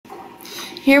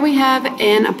Here we have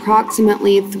an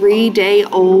approximately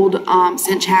 3-day-old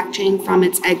since hatching from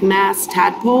its egg mass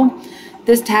tadpole.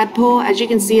 This tadpole, as you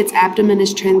can see, its abdomen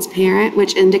is transparent,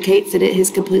 which indicates that it has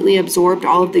completely absorbed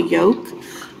all of the yolk.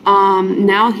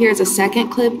 Now here's a second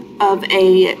clip of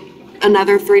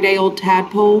another 3-day-old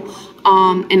tadpole.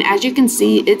 And as you can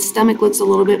see, its stomach looks a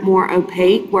little bit more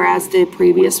opaque, whereas the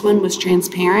previous one was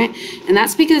transparent. And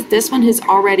that's because this one has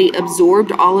already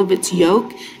absorbed all of its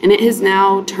yolk, and it has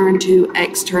now turned to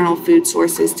external food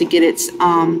sources to get its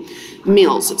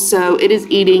meals. So it is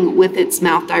eating with its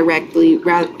mouth directly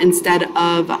instead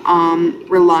of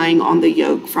relying on the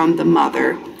yolk from the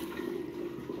mother.